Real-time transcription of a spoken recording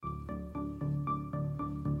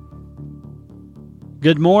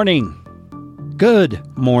Good morning. Good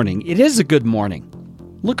morning. It is a good morning.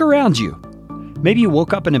 Look around you. Maybe you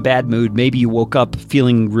woke up in a bad mood. Maybe you woke up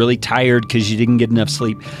feeling really tired because you didn't get enough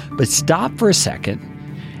sleep. But stop for a second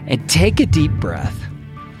and take a deep breath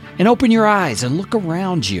and open your eyes and look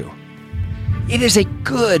around you. It is a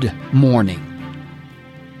good morning.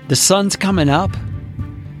 The sun's coming up.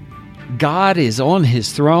 God is on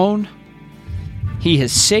his throne. He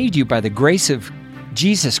has saved you by the grace of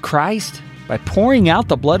Jesus Christ, by pouring out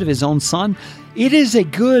the blood of his own Son. It is a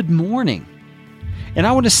good morning. And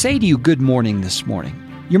I want to say to you, good morning this morning.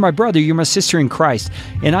 You're my brother, you're my sister in Christ,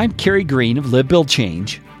 and I'm Kerry Green of Live, Build,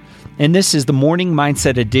 Change, and this is the Morning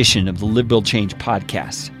Mindset edition of the Live, Build, Change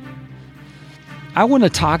podcast. I want to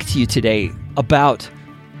talk to you today about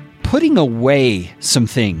putting away some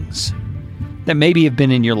things that maybe have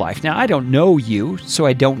been in your life. Now, I don't know you, so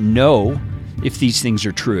I don't know if these things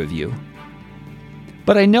are true of you.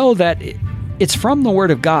 But I know that it's from the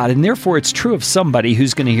Word of God, and therefore it's true of somebody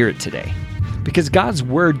who's going to hear it today. Because God's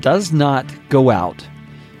Word does not go out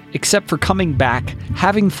except for coming back,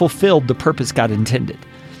 having fulfilled the purpose God intended.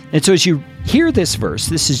 And so as you hear this verse,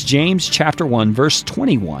 this is James chapter 1, verse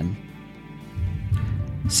 21.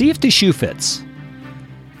 See if the shoe fits.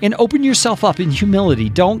 And open yourself up in humility.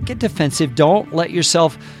 Don't get defensive. Don't let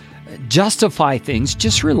yourself justify things.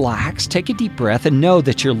 Just relax, take a deep breath, and know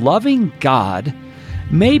that your loving God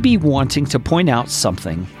may be wanting to point out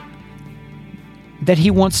something that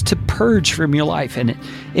he wants to purge from your life. And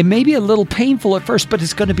it may be a little painful at first, but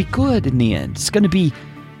it's going to be good in the end. It's going to be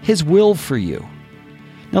his will for you.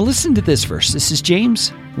 Now listen to this verse. This is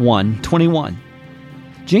James 1:21.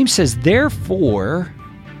 James says, therefore,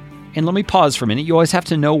 and let me pause for a minute. You always have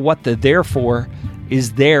to know what the therefore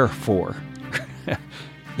is there for.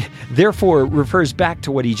 Therefore refers back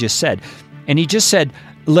to what he just said. And he just said,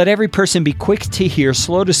 let every person be quick to hear,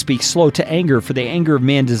 slow to speak, slow to anger, for the anger of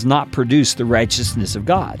man does not produce the righteousness of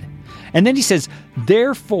God. And then he says,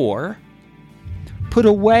 therefore, put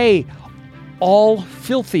away all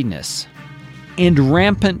filthiness and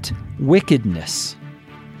rampant wickedness,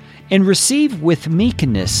 and receive with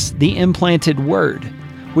meekness the implanted word,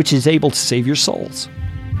 which is able to save your souls.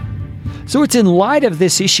 So it's in light of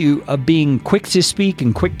this issue of being quick to speak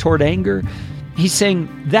and quick toward anger. He's saying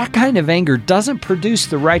that kind of anger doesn't produce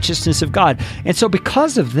the righteousness of God. And so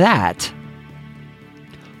because of that,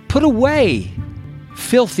 put away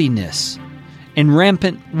filthiness and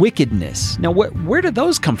rampant wickedness. Now, where did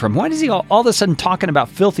those come from? Why is he all of a sudden talking about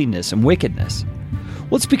filthiness and wickedness?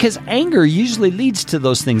 Well, it's because anger usually leads to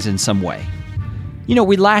those things in some way. You know,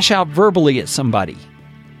 we lash out verbally at somebody.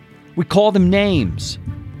 We call them names.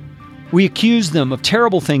 We accuse them of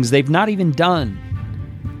terrible things they've not even done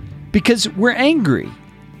because we're angry.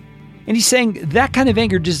 And he's saying that kind of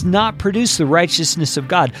anger does not produce the righteousness of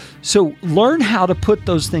God. So learn how to put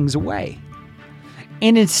those things away.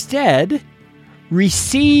 And instead,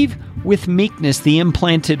 receive with meekness the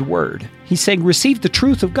implanted word. He's saying receive the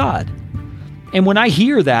truth of God. And when I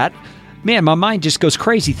hear that, man, my mind just goes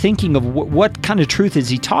crazy thinking of what kind of truth is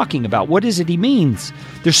he talking about? What is it he means?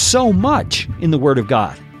 There's so much in the Word of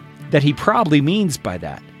God that he probably means by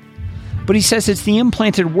that. But he says it's the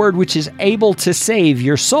implanted word which is able to save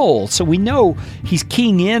your soul. So we know he's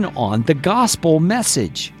keying in on the gospel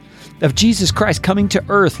message of Jesus Christ coming to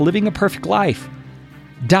earth, living a perfect life,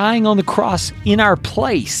 dying on the cross in our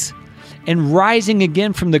place, and rising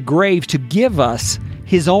again from the grave to give us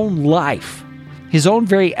his own life, his own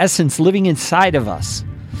very essence living inside of us,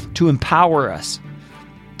 to empower us,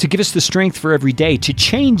 to give us the strength for every day, to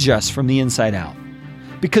change us from the inside out.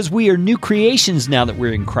 Because we are new creations now that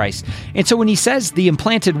we're in Christ. And so when he says the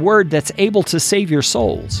implanted word that's able to save your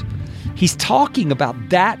souls, he's talking about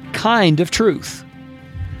that kind of truth.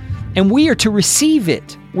 And we are to receive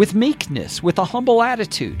it with meekness, with a humble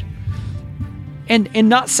attitude. And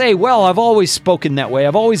not say, well, I've always spoken that way.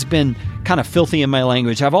 I've always been kind of filthy in my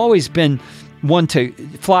language. I've always been one to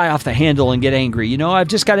fly off the handle and get angry. You know, I've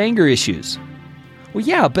just got anger issues. Well,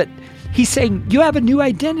 yeah, but he's saying you have a new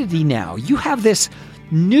identity now. You have this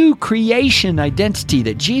new creation identity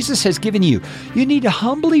that Jesus has given you. You need to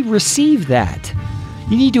humbly receive that.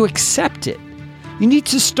 You need to accept it. You need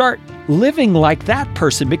to start living like that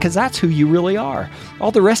person because that's who you really are.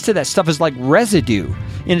 All the rest of that stuff is like residue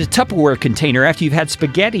in a Tupperware container after you've had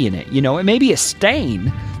spaghetti in it. You know, it may be a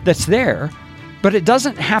stain that's there, but it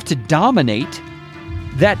doesn't have to dominate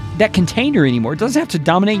that container anymore. It doesn't have to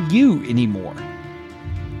dominate you anymore.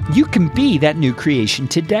 You can be that new creation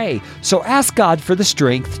today. So ask God for the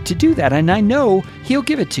strength to do that, and I know he'll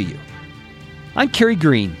give it to you. I'm Kerry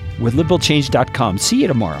Green with LiveBuildChange.com. See you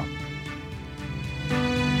tomorrow.